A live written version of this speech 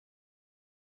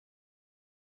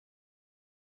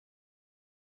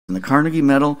And the Carnegie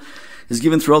Medal is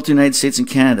given throughout the United States and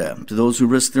Canada to those who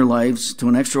risk their lives to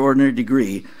an extraordinary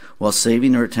degree while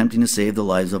saving or attempting to save the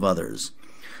lives of others.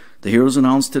 The heroes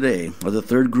announced today are the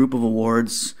third group of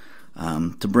awards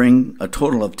to bring a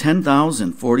total of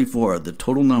 10,044, the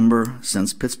total number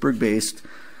since Pittsburgh-based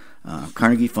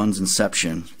Carnegie Fund's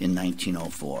inception in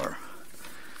 1904.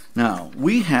 Now,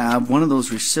 we have one of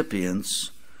those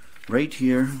recipients right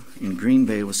here in Green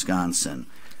Bay, Wisconsin.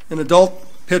 An adult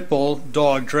pit bull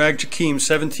dog dragged Jakeem,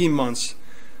 17 months,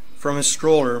 from his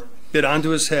stroller, bit onto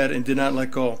his head, and did not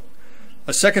let go.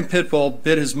 A second pit bull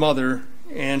bit his mother,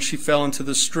 and she fell into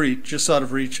the street just out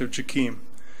of reach of Jakeem.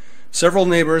 Several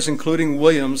neighbors, including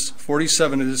Williams,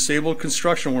 47, a disabled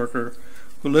construction worker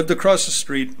who lived across the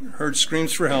street, heard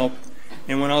screams for help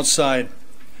and went outside.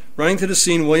 Running to the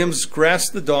scene, Williams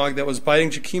grasped the dog that was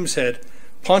biting Jakeem's head,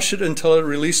 punched it until it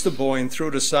released the boy, and threw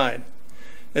it aside.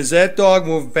 As that dog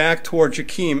moved back toward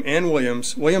Jakeem and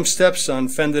Williams' stepson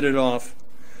fended it off.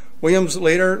 Williams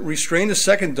later restrained a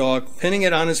second dog, pinning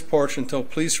it on his porch until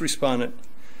police responded.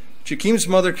 Jakeem's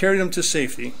mother carried him to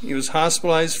safety. He was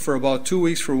hospitalized for about 2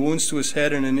 weeks for wounds to his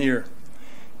head and an ear.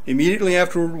 Immediately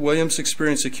afterward, Williams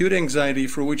experienced acute anxiety,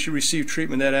 for which he received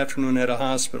treatment that afternoon at a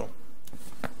hospital.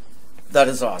 That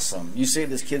is awesome. You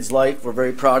saved this kid's life. We're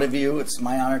very proud of you. It's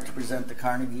my honor to present the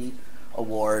Carnegie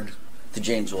Award to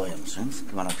James Williams.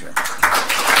 Come on up here.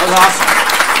 That was awesome.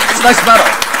 It's a nice medal.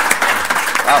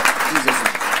 Wow. Jesus.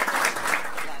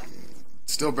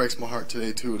 Still breaks my heart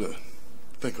today, too, to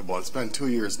think about. It's been 2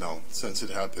 years now since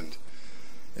it happened.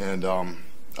 And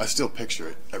I still picture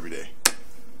it every day.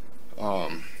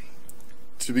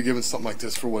 To be given something like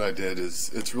this for what I did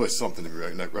it's really something to be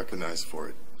recognized for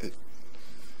it.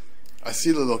 I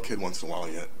see the little kid once in a while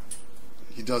yet.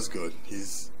 He does good.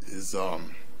 He's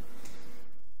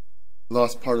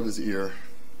lost part of his ear.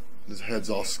 His head's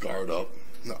all scarred up.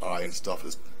 The eye and stuff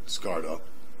is scarred up.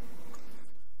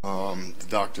 The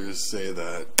doctors say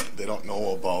that they don't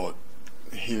know about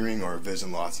hearing or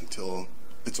vision loss until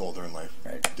it's older in life,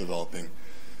 right, developing.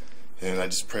 And I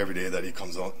just pray every day that he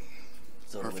comes out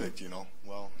perfect, you know.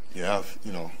 Well, yeah,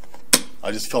 you know,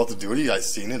 I just felt the duty. I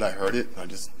seen it. I heard it. I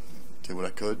just did what I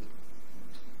could.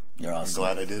 You're awesome.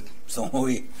 I'm glad I did. So are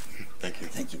we. Thank you.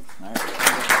 Thank you. All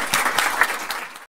right.